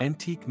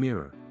Antique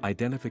Mirror,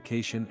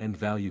 Identification and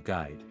Value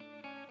Guide.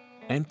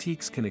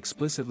 Antiques can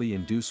explicitly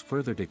induce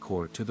further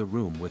decor to the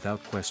room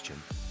without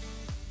question.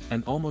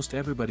 And almost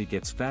everybody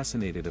gets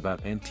fascinated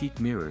about antique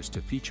mirrors to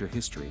feature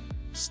history,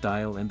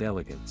 style and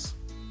elegance.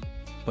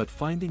 But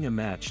finding a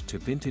match to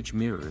vintage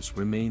mirrors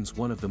remains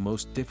one of the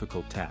most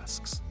difficult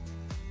tasks.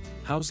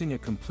 Housing a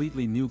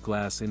completely new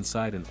glass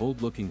inside an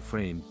old-looking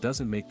frame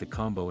doesn't make the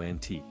combo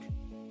antique.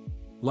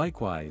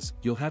 Likewise,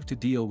 you'll have to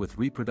deal with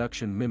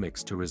reproduction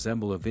mimics to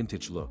resemble a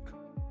vintage look.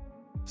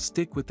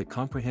 Stick with the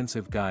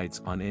comprehensive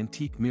guides on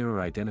antique mirror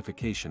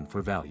identification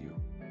for value.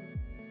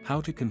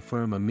 How to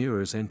confirm a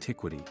mirror's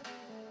antiquity.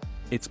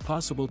 It's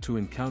possible to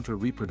encounter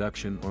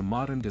reproduction or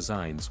modern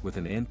designs with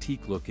an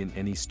antique look in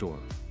any store.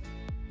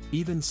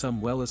 Even some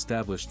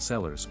well-established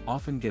sellers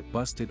often get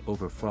busted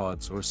over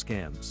frauds or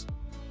scams.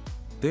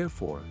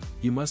 Therefore,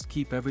 you must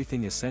keep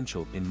everything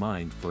essential in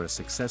mind for a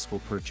successful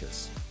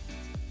purchase.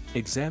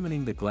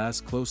 Examining the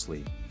glass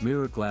closely,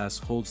 mirror glass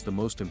holds the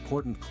most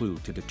important clue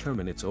to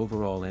determine its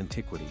overall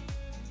antiquity.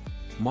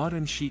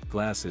 Modern sheet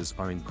glasses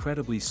are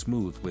incredibly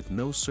smooth with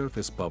no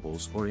surface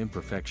bubbles or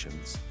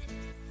imperfections.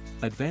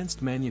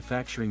 Advanced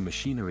manufacturing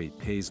machinery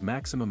pays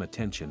maximum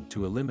attention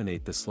to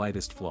eliminate the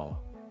slightest flaw.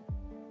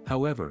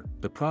 However,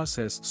 the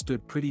process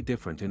stood pretty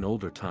different in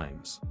older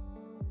times.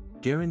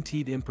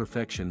 Guaranteed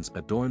imperfections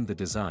adorned the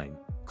design,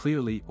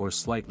 clearly or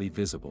slightly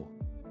visible.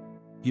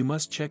 You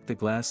must check the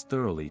glass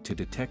thoroughly to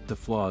detect the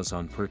flaws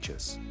on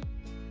purchase.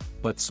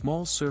 But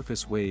small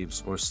surface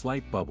waves or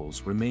slight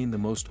bubbles remain the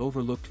most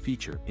overlooked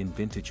feature in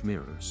vintage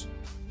mirrors.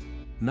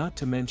 Not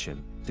to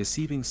mention,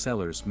 deceiving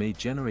sellers may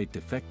generate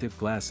defective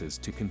glasses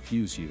to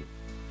confuse you.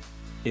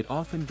 It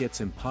often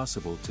gets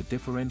impossible to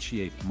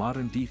differentiate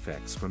modern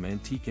defects from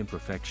antique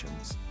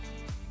imperfections.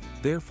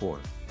 Therefore,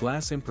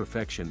 glass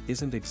imperfection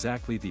isn't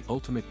exactly the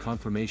ultimate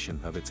confirmation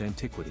of its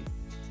antiquity.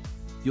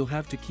 You'll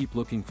have to keep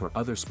looking for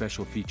other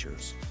special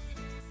features.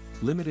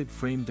 Limited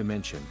frame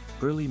dimension.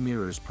 Early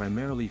mirrors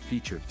primarily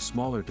featured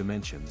smaller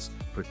dimensions,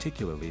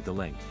 particularly the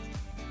length.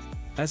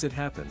 As it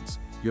happens,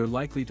 you're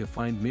likely to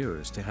find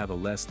mirrors to have a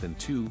less than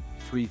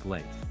 2/3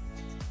 length.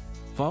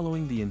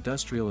 Following the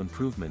industrial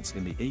improvements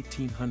in the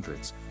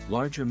 1800s,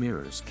 larger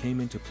mirrors came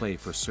into play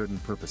for certain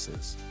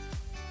purposes.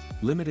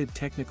 Limited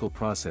technical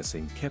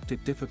processing kept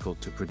it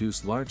difficult to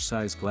produce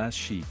large-size glass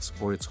sheets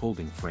or its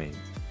holding frame.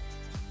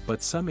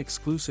 But some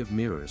exclusive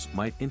mirrors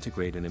might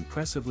integrate an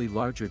impressively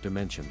larger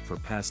dimension for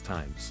past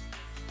times.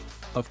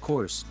 Of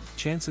course,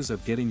 chances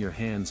of getting your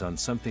hands on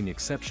something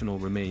exceptional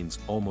remains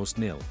almost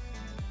nil.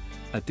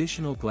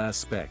 Additional glass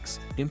specs,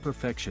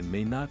 imperfection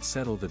may not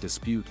settle the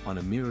dispute on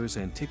a mirror's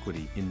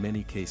antiquity in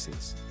many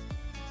cases.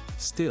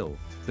 Still,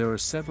 there are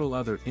several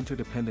other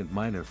interdependent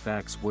minor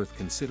facts worth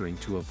considering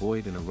to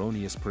avoid an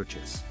erroneous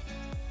purchase.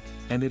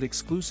 And it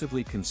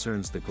exclusively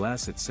concerns the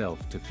glass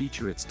itself to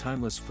feature its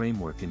timeless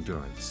framework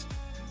endurance.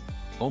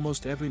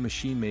 Almost every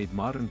machine-made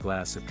modern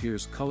glass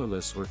appears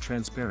colorless or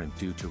transparent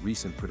due to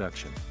recent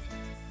production.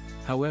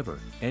 However,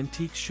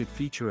 antiques should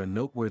feature a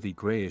noteworthy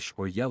grayish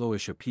or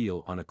yellowish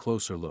appeal on a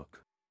closer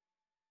look.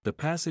 The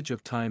passage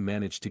of time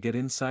managed to get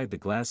inside the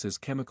glass's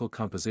chemical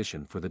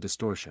composition for the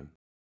distortion.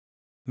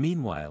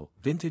 Meanwhile,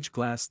 vintage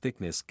glass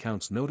thickness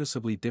counts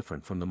noticeably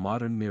different from the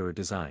modern mirror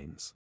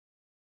designs.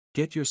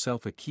 Get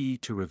yourself a key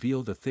to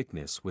reveal the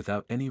thickness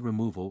without any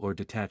removal or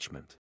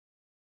detachment.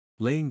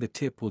 Laying the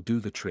tip will do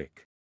the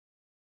trick.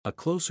 A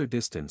closer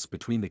distance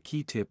between the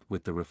key tip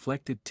with the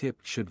reflected tip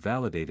should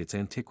validate its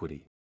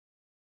antiquity.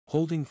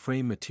 Holding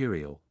frame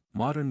material,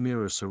 modern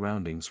mirror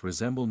surroundings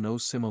resemble no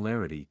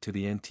similarity to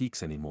the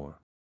antiques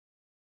anymore.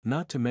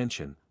 Not to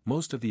mention,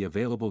 most of the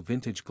available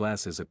vintage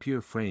glasses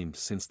appear framed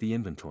since the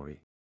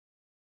inventory.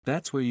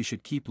 That's where you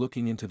should keep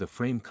looking into the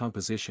frame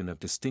composition of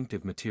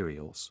distinctive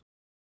materials.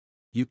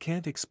 You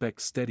can't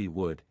expect steady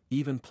wood,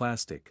 even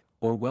plastic,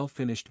 or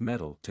well-finished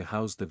metal to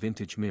house the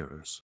vintage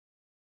mirrors.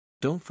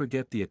 Don't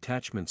forget the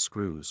attachment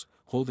screws,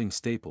 holding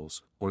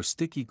staples, or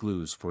sticky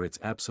glues for its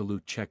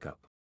absolute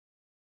checkup.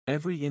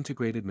 Every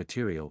integrated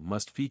material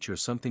must feature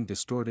something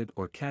distorted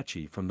or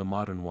catchy from the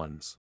modern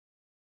ones.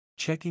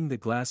 Checking the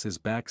glass's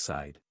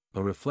backside,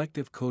 a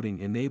reflective coating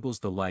enables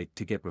the light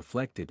to get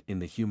reflected in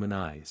the human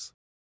eyes.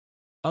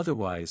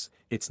 Otherwise,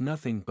 it's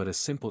nothing but a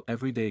simple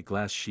everyday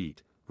glass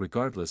sheet,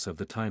 regardless of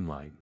the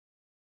timeline.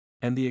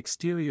 And the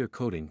exterior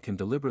coating can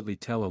deliberately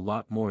tell a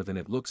lot more than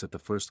it looks at the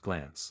first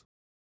glance.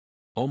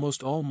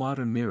 Almost all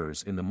modern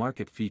mirrors in the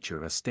market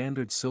feature a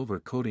standard silver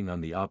coating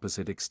on the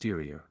opposite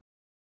exterior.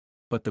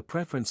 But the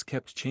preference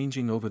kept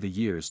changing over the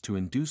years to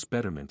induce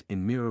betterment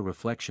in mirror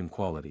reflection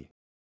quality.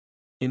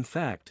 In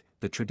fact,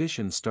 the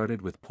tradition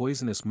started with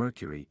poisonous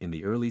mercury in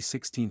the early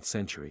 16th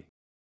century.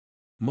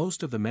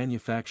 Most of the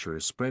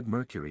manufacturers spread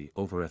mercury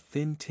over a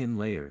thin tin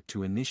layer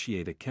to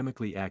initiate a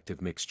chemically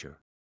active mixture.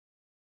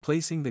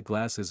 Placing the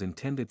glass's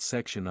intended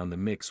section on the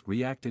mix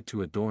reacted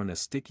to adorn a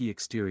sticky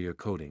exterior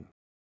coating.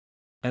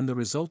 And the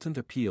resultant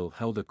appeal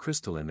held a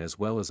crystalline as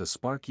well as a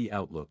sparky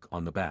outlook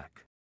on the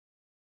back.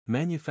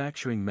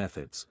 Manufacturing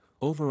methods.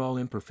 Overall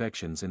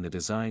imperfections in the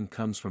design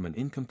comes from an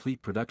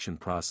incomplete production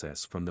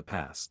process from the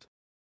past.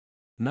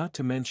 Not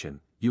to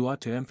mention, you ought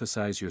to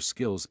emphasize your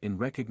skills in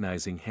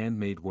recognizing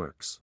handmade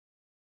works.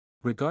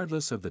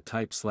 Regardless of the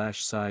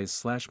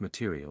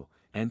type/size/material,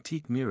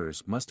 antique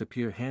mirrors must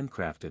appear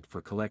handcrafted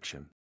for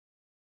collection.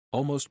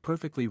 Almost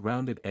perfectly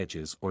rounded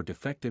edges or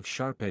defective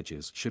sharp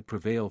edges should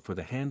prevail for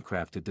the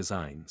handcrafted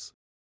designs.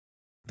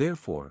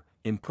 Therefore,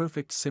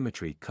 imperfect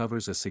symmetry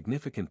covers a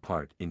significant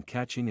part in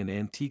catching an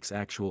antique's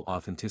actual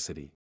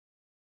authenticity.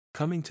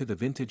 Coming to the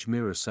vintage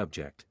mirror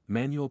subject,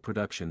 manual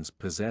productions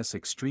possess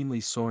extremely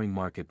soaring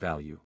market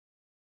value.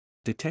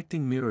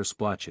 Detecting mirror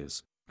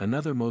splotches,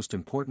 another most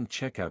important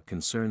checkout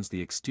concerns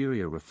the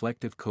exterior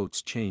reflective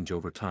coat's change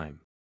over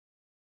time.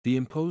 The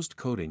imposed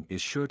coating is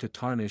sure to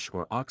tarnish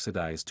or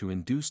oxidize to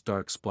induce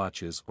dark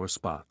splotches or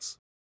spots.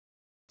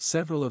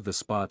 Several of the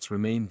spots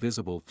remain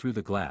visible through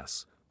the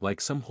glass, like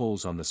some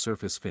holes on the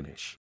surface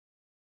finish.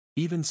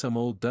 Even some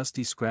old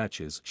dusty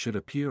scratches should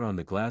appear on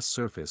the glass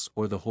surface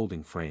or the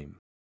holding frame.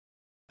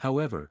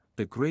 However,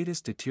 the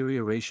greatest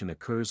deterioration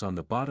occurs on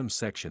the bottom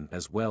section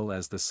as well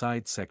as the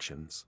side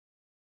sections.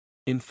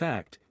 In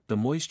fact, the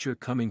moisture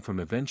coming from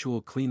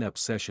eventual cleanup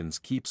sessions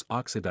keeps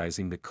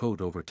oxidizing the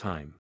coat over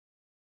time.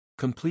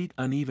 Complete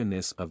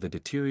unevenness of the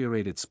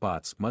deteriorated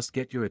spots must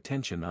get your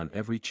attention on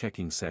every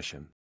checking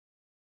session.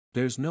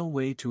 There's no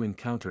way to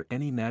encounter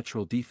any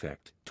natural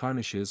defect,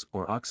 tarnishes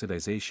or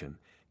oxidization,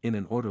 in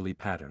an orderly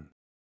pattern.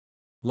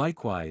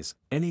 Likewise,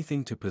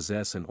 anything to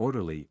possess an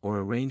orderly or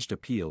arranged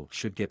appeal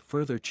should get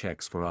further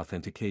checks for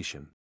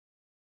authentication.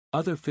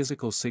 Other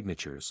physical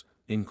signatures,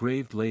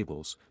 engraved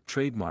labels,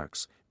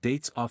 trademarks,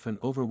 dates often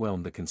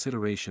overwhelm the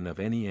consideration of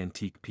any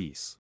antique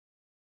piece.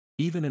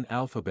 Even an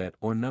alphabet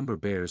or number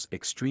bears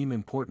extreme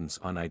importance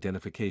on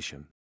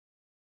identification.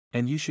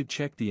 And you should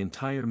check the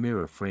entire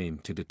mirror frame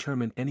to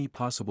determine any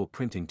possible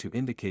printing to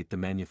indicate the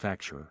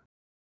manufacturer.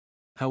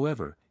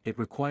 However, it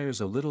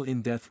requires a little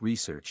in-depth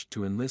research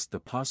to enlist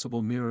the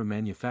possible mirror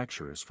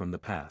manufacturers from the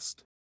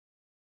past.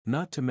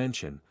 Not to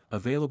mention,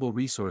 available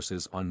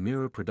resources on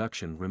mirror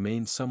production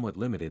remain somewhat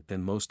limited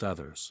than most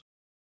others.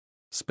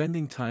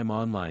 Spending time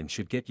online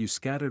should get you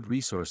scattered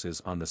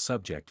resources on the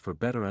subject for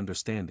better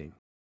understanding.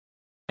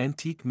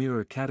 Antique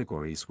mirror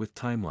categories with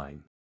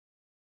timeline.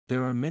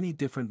 There are many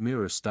different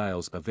mirror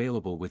styles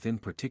available within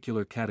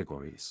particular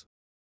categories.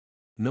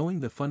 Knowing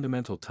the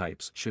fundamental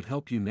types should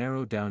help you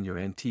narrow down your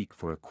antique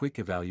for a quick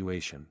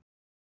evaluation.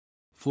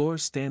 Floor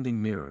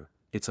standing mirror,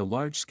 it's a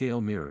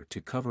large-scale mirror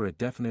to cover a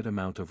definite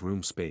amount of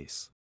room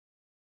space.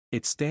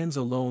 It stands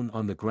alone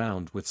on the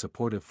ground with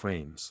supportive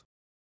frames.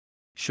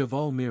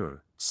 Cheval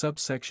mirror,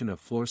 subsection of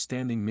floor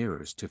standing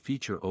mirrors to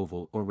feature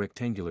oval or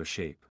rectangular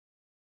shape.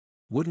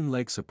 Wooden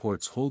leg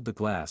supports hold the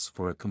glass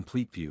for a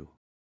complete view.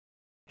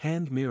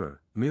 Hand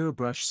mirror, mirror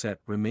brush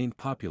set remained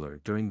popular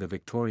during the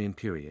Victorian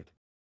period.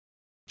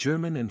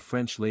 German and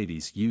French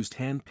ladies used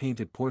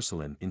hand-painted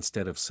porcelain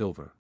instead of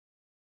silver.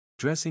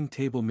 Dressing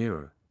table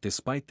mirror,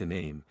 despite the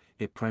name,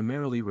 it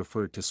primarily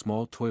referred to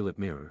small toilet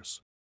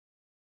mirrors.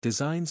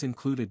 Designs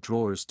included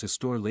drawers to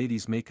store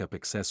ladies' makeup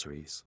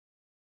accessories.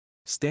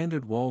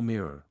 Standard wall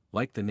mirror,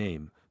 like the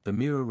name, the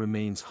mirror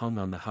remains hung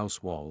on the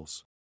house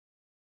walls.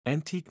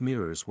 Antique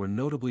mirrors were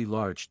notably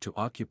large to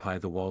occupy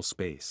the wall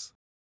space.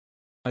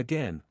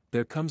 Again,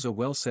 there comes a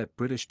well-set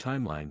British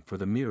timeline for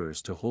the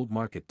mirrors to hold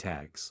market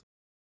tags.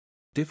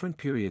 Different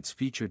periods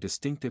feature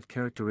distinctive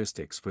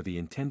characteristics for the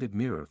intended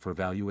mirror for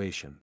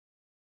valuation.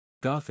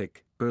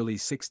 Gothic, early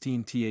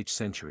 16th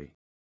century.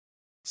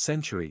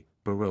 Century,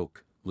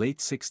 Baroque, late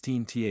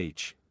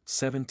 16th,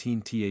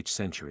 17th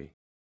century.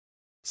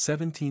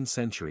 17th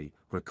century,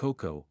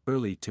 Rococo,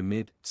 early to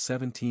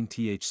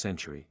mid-17th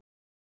century.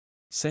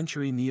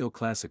 Century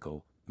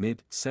Neoclassical,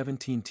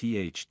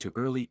 mid-17th to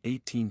early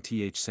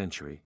 18th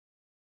century.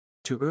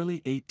 To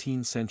early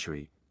 18th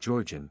century,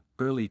 Georgian,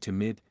 early to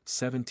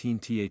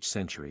mid-17th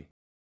century.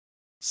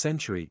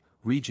 Century,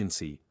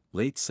 Regency,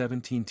 late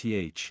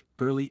 17th,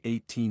 early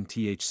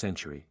 18th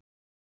century.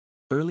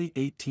 Early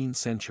 18th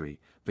century,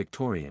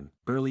 Victorian,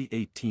 early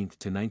 18th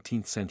to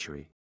 19th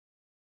century.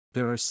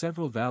 There are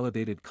several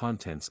validated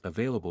contents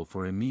available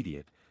for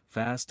immediate,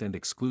 fast and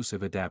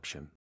exclusive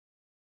adaptation.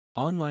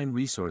 Online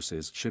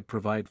resources should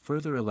provide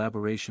further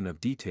elaboration of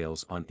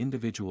details on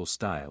individual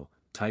style,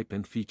 type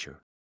and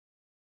feature.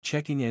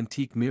 Checking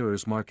antique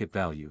mirrors' market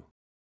value.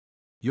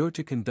 You're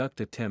to conduct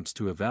attempts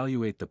to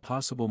evaluate the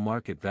possible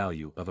market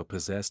value of a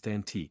possessed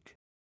antique.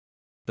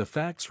 The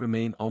facts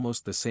remain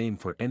almost the same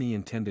for any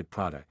intended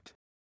product.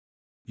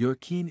 Your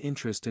keen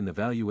interest in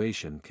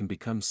evaluation can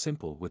become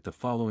simple with the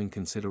following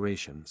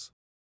considerations.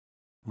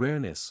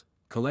 Rareness,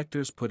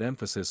 collectors put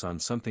emphasis on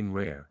something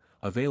rare,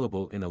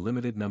 available in a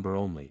limited number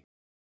only.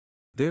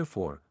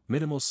 Therefore,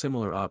 minimal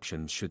similar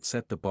options should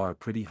set the bar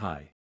pretty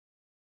high.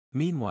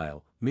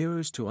 Meanwhile,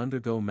 mirrors to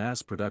undergo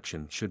mass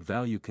production should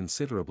value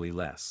considerably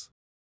less.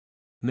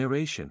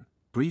 Narration,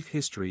 brief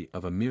history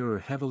of a mirror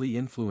heavily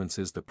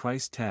influences the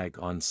price tag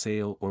on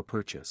sale or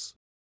purchase.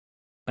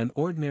 An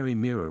ordinary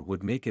mirror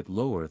would make it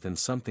lower than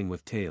something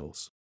with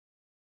tails.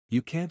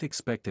 You can't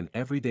expect an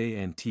everyday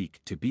antique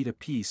to beat a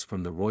piece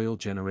from the royal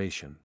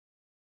generation.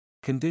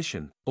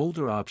 Condition: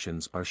 older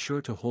options are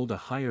sure to hold a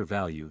higher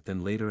value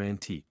than later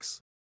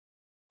antiques.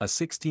 A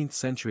 16th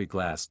century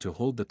glass to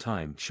hold the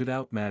time should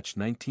outmatch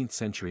 19th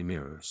century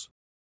mirrors.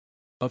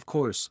 Of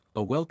course,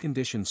 a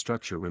well-conditioned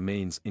structure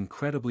remains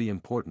incredibly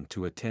important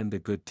to attend a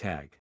good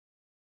tag.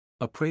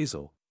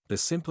 Appraisal: the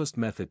simplest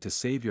method to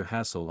save your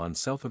hassle on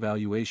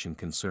self-evaluation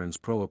concerns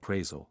pro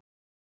appraisal.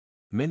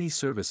 Many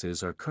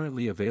services are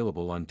currently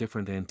available on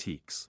different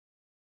antiques.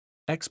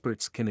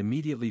 Experts can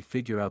immediately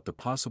figure out the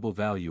possible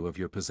value of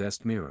your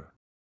possessed mirror.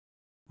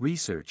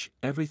 Research: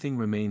 everything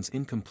remains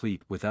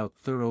incomplete without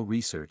thorough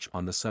research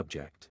on the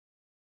subject.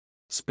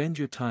 Spend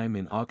your time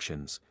in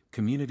auctions,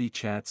 community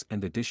chats,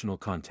 and additional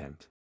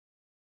content.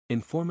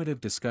 Informative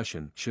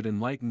discussion should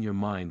enlighten your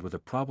mind with a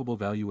probable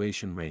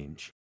valuation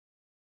range.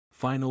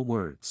 Final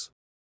words.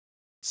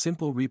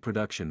 Simple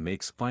reproduction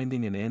makes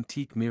finding an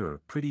antique mirror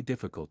pretty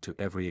difficult to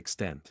every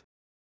extent.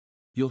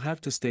 You'll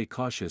have to stay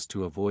cautious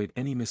to avoid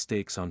any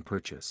mistakes on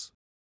purchase.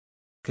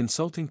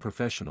 Consulting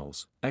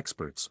professionals,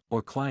 experts,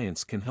 or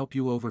clients can help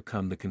you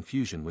overcome the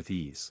confusion with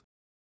ease.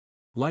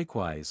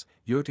 Likewise,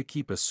 you're to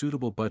keep a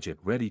suitable budget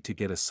ready to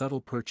get a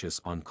subtle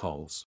purchase on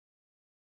calls.